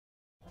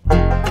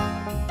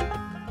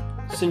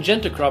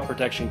Syngenta Crop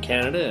Protection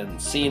Canada and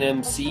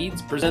C&M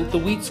Seeds present the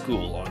Wheat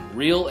School on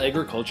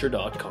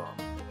RealAgriculture.com.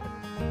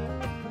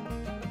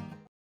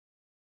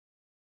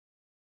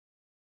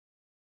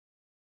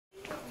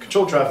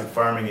 Controlled traffic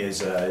farming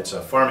is it's a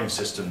farming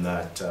system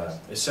that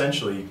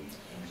essentially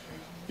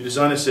you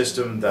design a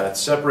system that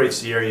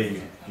separates the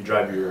area you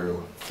drive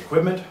your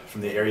equipment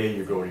from the area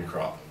you grow your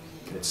crop.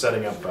 It's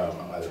setting up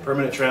either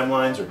permanent tram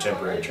lines or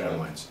temporary tram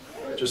lines.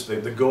 Just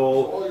the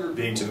goal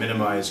being to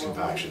minimize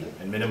compaction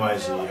and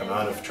minimize the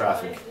amount of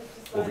traffic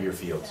over your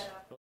fields.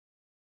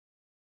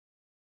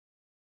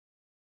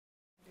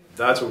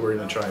 That's what we're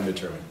going to try and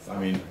determine. I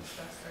mean,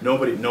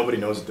 nobody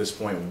knows at this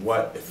point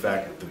what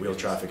effect the wheel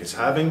traffic is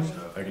having.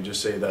 I can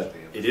just say that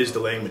it is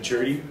delaying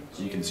maturity.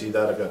 You can see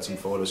that. I've got some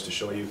photos to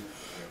show you,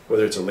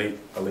 whether it's a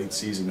late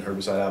season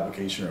herbicide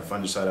application or a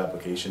fungicide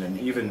application, and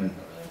even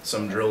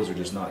some drills are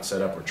just not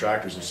set up, or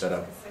tractors are set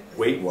up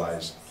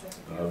weight-wise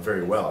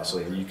very well, so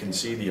that you can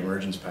see the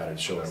emergence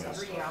patterns showing up,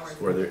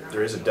 where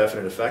there is a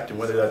definite effect, and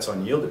whether that's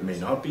on yield, it may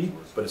not be,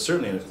 but it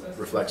certainly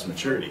reflects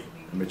maturity.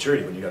 And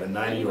maturity, when you got a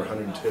 90 or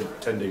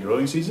 110 day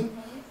growing season,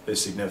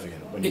 is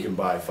significant when you can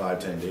buy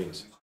 5-10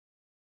 days.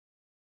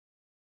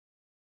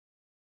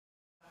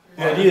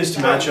 The idea is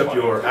to match up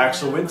your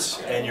axle widths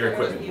and your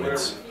equipment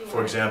widths.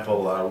 For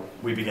example,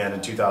 we began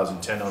in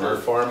 2010 on our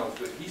farm,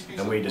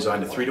 and we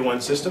designed a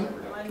 3-to-1 system,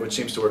 which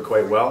seems to work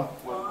quite well.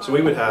 So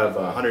we would have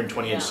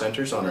 120-inch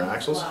centers on our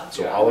axles,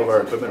 so all of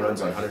our equipment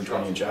runs on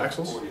 120-inch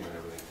axles,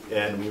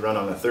 and we run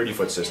on a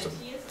 30-foot system.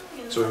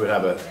 So we would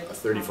have a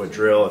 30-foot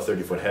drill, a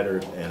 30-foot header,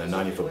 and a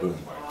 90-foot boom.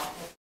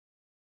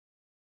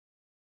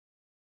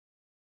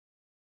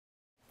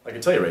 I can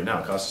tell you right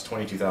now, it costs us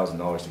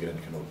 $22,000 to get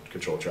into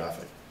controlled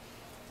traffic.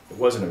 It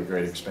wasn't a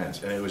great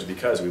expense, and it was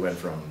because we went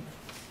from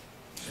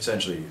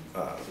essentially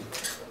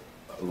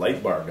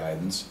light bar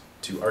guidance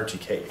to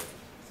RTK,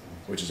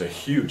 which is a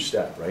huge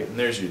step, right? And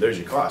there's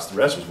your cost. The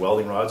rest was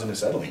welding rods and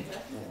acetylene.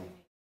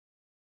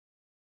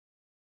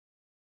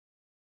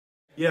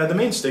 Yeah, the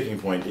main sticking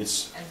point, I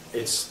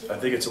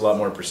think it's a lot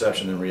more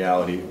perception than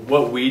reality.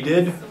 What we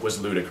did was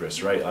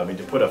ludicrous, right? I mean,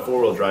 to put a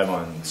 4-wheel drive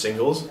on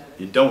singles,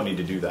 you don't need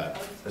to do that,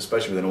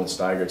 especially with an old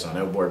Steiger. It's on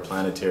outboard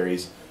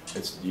planetaries.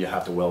 You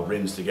have to weld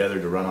rims together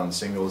to run on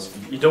singles.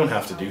 You don't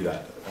have to do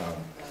that.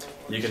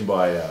 You can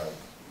buy,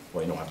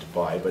 well, you don't have to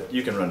buy, but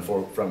you can run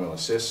front wheel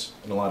assists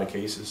in a lot of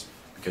cases,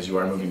 because you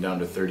are moving down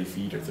to 30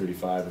 feet or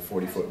 35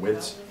 or 40-foot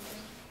widths.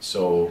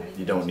 So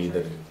you don't need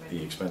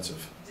the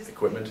expensive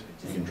equipment.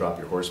 You can drop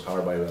your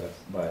horsepower by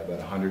about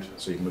 100.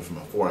 So you can move from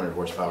a 400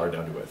 horsepower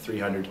down to a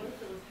 300, which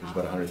is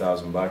about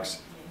 $100,000.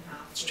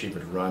 It's cheaper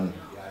to run.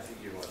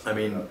 I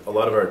mean, a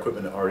lot of our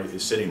equipment already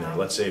is sitting there.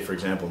 Let's say, for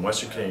example, in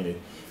Western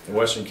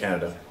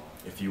Canada,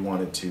 if you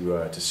wanted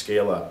to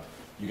scale up,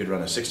 you could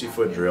run a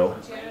 60-foot drill,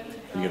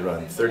 you could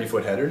run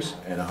 30-foot headers,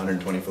 and a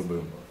 120-foot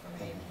boom.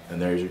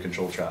 And there's your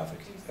controlled traffic.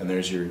 And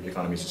there's your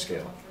economies of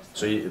scale.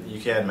 So you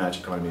can match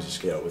economies of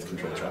scale with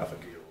controlled traffic.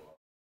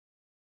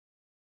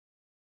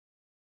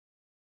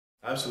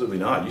 Absolutely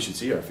not. You should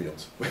see our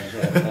fields.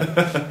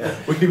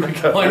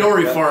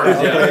 Minority farms,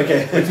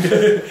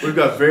 yeah. We've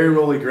got very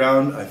rolly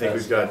ground. I think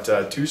we've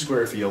got 2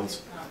 square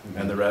fields,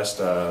 and the rest,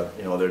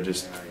 you know,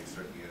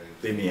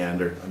 they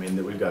meander. I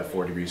mean, we've got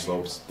 4-degree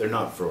slopes. They're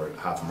not for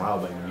half a mile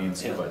by any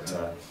means,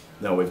 but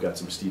no, we've got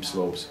some steep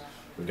slopes.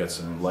 We've got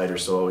some lighter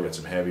soil, we've got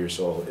some heavier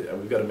soil.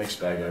 We've got a mixed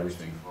bag of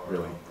everything,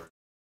 really.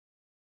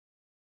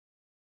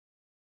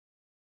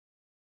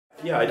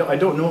 Yeah, I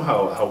don't know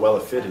how well a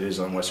fit it is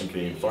on Western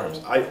Canadian farms.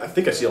 I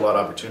think I see a lot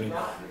of opportunity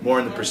more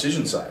on the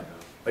precision side.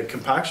 Like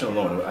compaction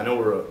alone, I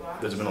know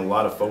there's been a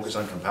lot of focus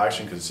on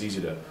compaction because it's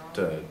easy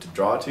to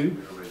draw to,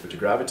 or to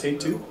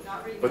gravitate to.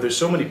 But there's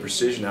so many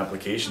precision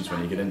applications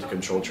when you get into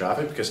controlled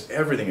traffic, because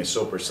everything is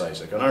so precise.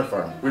 Like on our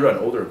farm, we run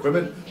older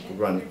equipment, we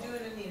run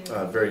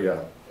very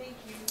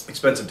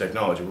expensive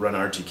technology. We run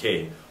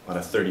RTK on a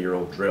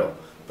 30-year-old drill,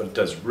 but it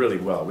does really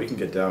well. We can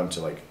get down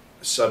to like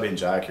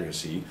sub-inch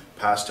accuracy,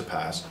 pass to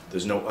pass.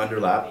 There's no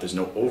underlap, there's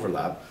no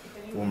overlap.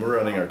 When we're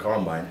running our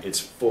combine, it's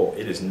full.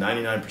 It is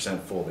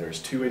 99% full. There's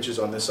 2 inches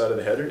on this side of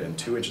the header and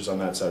 2 inches on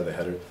that side of the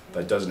header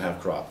that doesn't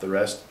have crop. The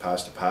rest,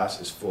 pass to pass,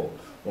 is full.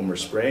 When we're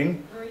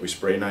spraying, we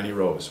spray 90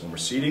 rows. When we're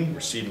seeding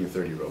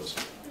 30 rows.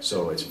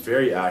 So it's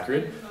very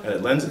accurate, and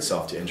it lends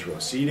itself to inter-row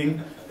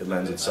seeding. It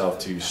lends itself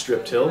to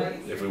strip till.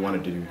 If we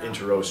wanted to do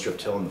inter-row strip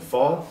till in the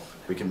fall,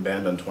 we can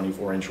band on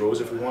 24-inch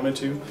rows if we wanted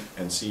to,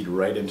 and seed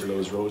right into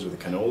those rows with a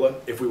canola.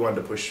 If we wanted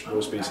to push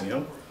row spacing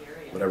out,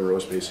 whatever row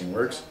spacing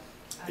works.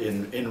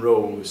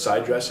 In-row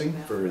side dressing,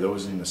 for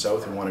those in the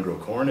south who want to grow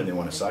corn and they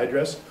want to side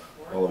dress,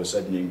 all of a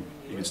sudden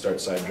you can start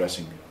side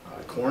dressing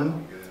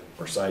corn,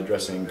 or side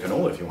dressing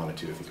canola if you wanted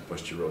to, if you can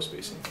push your row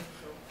spacing.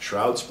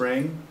 Shroud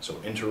spraying,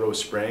 so inter-row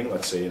spraying,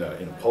 let's say in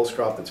a pulse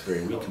crop that's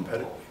very wheat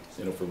competitive,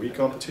 you know, for wheat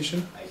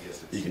competition,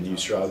 you can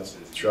use shroud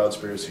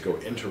sprayers to go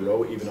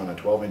inter-row even on a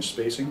 12-inch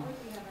spacing.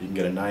 You can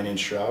get a 9-inch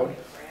shroud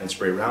and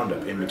spray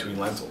Roundup in between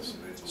lentils.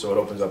 So it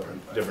opens up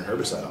different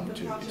herbicide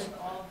opportunities.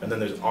 And then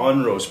there's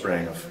on-row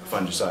spraying of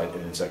fungicide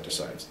and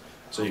insecticides.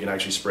 So you can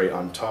actually spray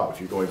on top. If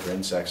you're going for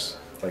insects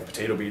like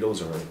potato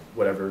beetles or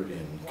whatever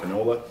in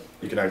canola,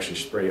 you can actually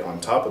spray on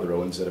top of the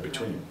row instead of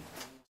between.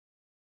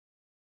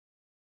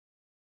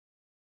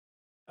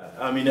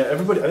 I mean, I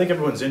think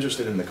everyone's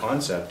interested in the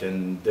concept,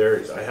 and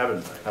I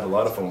haven't had a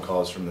lot of phone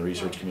calls from the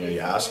research community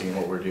asking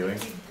what we're doing.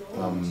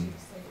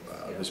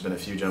 There's been a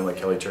few gentlemen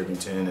like Kelly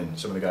Turkington and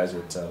some of the guys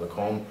at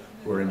Lacombe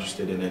who are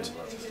interested in it,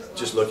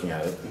 just looking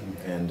at it,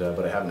 and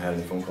but I haven't had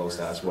any phone calls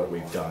to ask what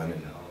we've done,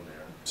 and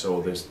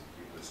so there's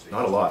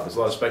not a lot. There's a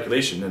lot of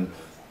speculation, and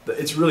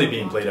it's really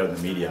being played out in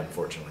the media,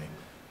 unfortunately,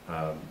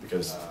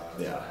 because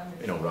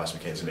Ross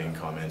McCann's making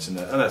comments, and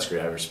that's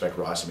great. I respect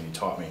Ross. I mean, he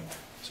taught me,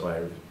 so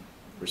I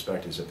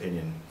respect his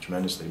opinion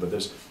tremendously. But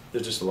there's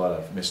just a lot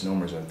of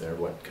misnomers out there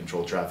what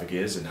controlled traffic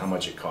is and how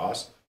much it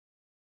costs.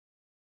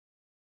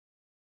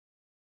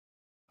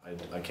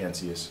 I can't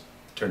see us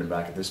turning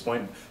back at this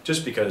point,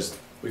 just because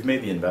we've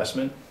made the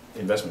investment. The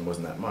investment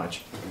wasn't that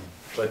much,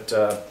 but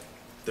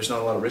there's not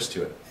a lot of risk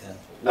to it.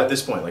 At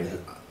this point,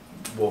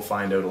 we'll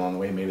find out along the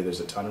way. Maybe there's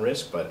a ton of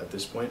risk, but at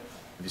this point,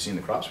 have you seen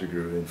the crops we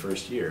grew in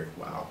first year?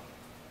 Wow,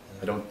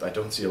 I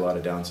don't see a lot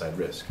of downside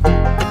risk.